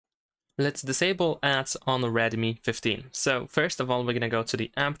Let's disable ads on Redmi 15. So first of all, we're gonna go to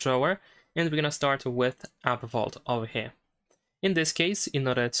the app drawer and we're gonna start with App Vault over here. In this case, in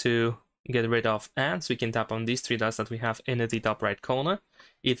order to get rid of ads, we can tap on these three dots that we have in the top right corner.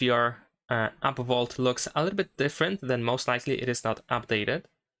 If your App Vault looks a little bit different, then most likely it is not updated.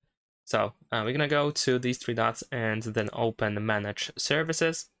 So we're gonna go to these three dots and then open Manage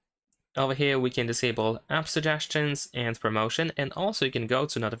Services. Over here, we can disable app suggestions and promotion, and also you can go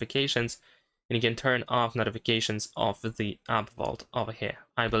to notifications and you can turn off notifications of the App Vault over here.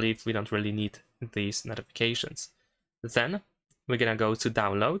 I believe we don't really need these notifications. Then we're gonna go to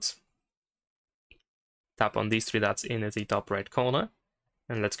Downloads, tap on these three dots in the top right corner,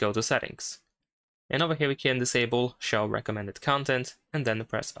 and let's go to Settings. And over here we can disable Show Recommended Content, and then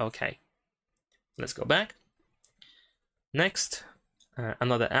press OK. Let's go back. Next,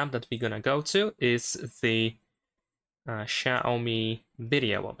 another app that we're gonna go to is the Xiaomi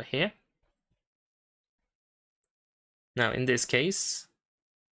video over here. Now in this case,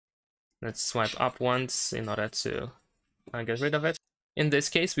 let's swipe up once in order to get rid of it. In this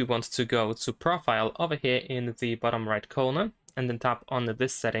case, we want to go to Profile over here in the bottom right corner, and then tap on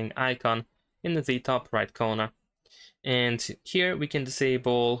this setting icon in the top right corner. And here we can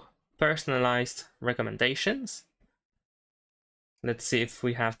disable personalized recommendations. Let's see if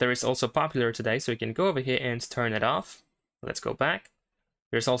we have, there is also popular today, so we can go over here and turn it off. Let's go back.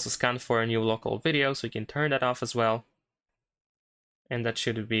 There's also scan for a new local video, so we can turn that off as well. And that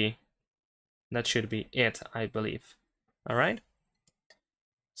should be it, I believe. All right.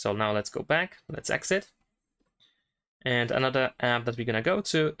 So now let's go back, let's exit. And another app that we're gonna go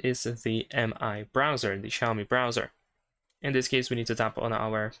to is the MI browser, the Xiaomi browser. In this case, we need to tap on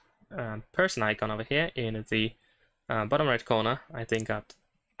our person icon over here in the bottom right corner. I think I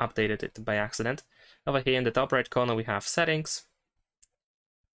updated it by accident. Over here in the top right corner, we have settings.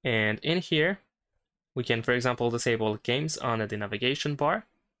 And in here, we can, for example, disable games on the navigation bar.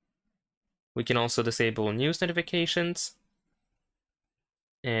 We can also disable news notifications.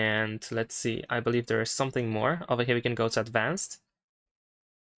 And let's see, I believe there is something more. Over here, we can go to advanced.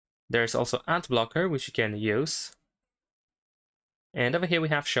 There's also ad blocker, which you can use. And over here, we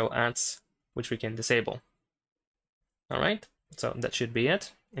have show ads, which we can disable. All right, so that should be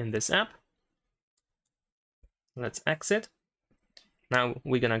it in this app. Let's exit. Now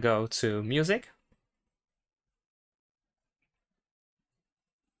we're gonna go to music.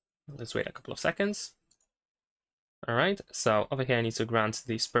 Let's wait a couple of seconds. All right, so over here I need to grant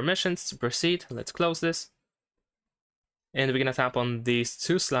these permissions to proceed. Let's close this. And we're gonna tap on these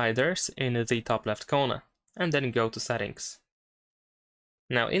two sliders in the top left corner and then go to settings.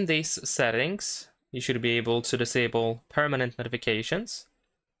 Now in these settings, you should be able to disable permanent notifications.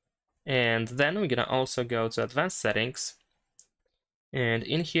 And then we're gonna also go to advanced settings. And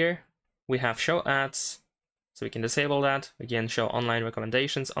in here, we have show ads. So we can disable that. Again, show online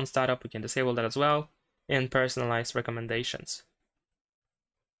recommendations on startup. We can disable that as well. And personalized recommendations.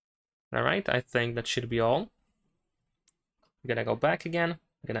 All right, I think that should be all. We're gonna go back again.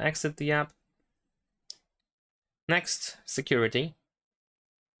 We're gonna exit the app. Next, security.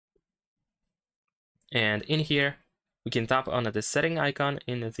 And in here, we can tap on the setting icon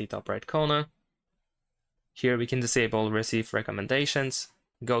in the top right corner. Here we can disable receive recommendations,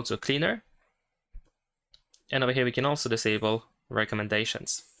 go to cleaner. And over here, we can also disable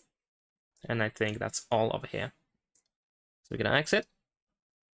recommendations. And I think that's all over here. So we're gonna exit.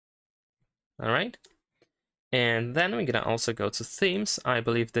 All right. And then we're gonna also go to themes. I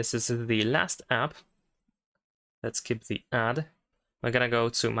believe this is the last app. Let's skip the ad. We're gonna go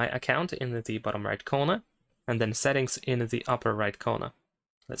to my account in the bottom right corner and then settings in the upper right corner.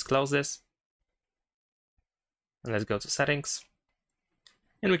 Let's close this. And let's go to settings.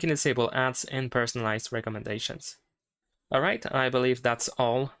 And we can disable ads and personalized recommendations. All right, I believe that's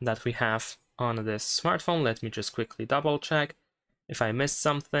all that we have on this smartphone. Let me just quickly double check. If I missed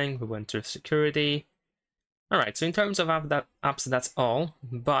something, we went to security. All right, so in terms of apps, that's all.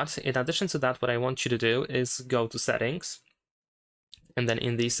 But in addition to that, what I want you to do is go to settings. And then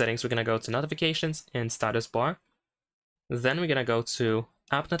in these settings, we're gonna go to notifications and status bar. Then we're gonna go to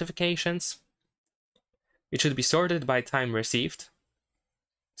app notifications. It should be sorted by time received.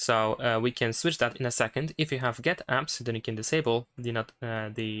 So we can switch that in a second. If you have get apps, then you can disable the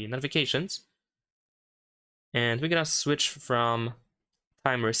notifications. And we're gonna switch from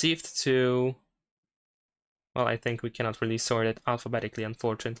time received to, well, I think we cannot really sort it alphabetically,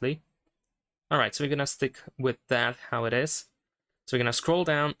 unfortunately. All right, so we're gonna stick with that, how it is. So we're gonna scroll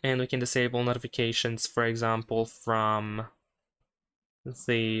down and we can disable notifications, for example, from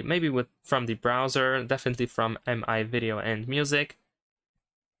from the browser, definitely from MI video and music.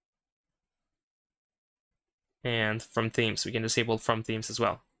 And from themes, we can disable from themes as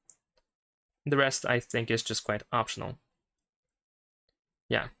well. The rest, I think, is just quite optional.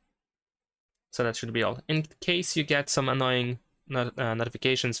 Yeah. So that should be all. In case you get some annoying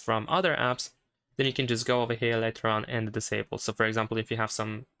notifications from other apps, then you can just go over here later on and disable. So for example, if you have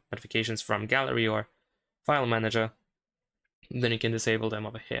some notifications from Gallery or File Manager, then you can disable them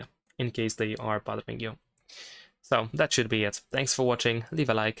over here in case they are bothering you. So that should be it. Thanks for watching, leave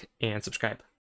a like and subscribe.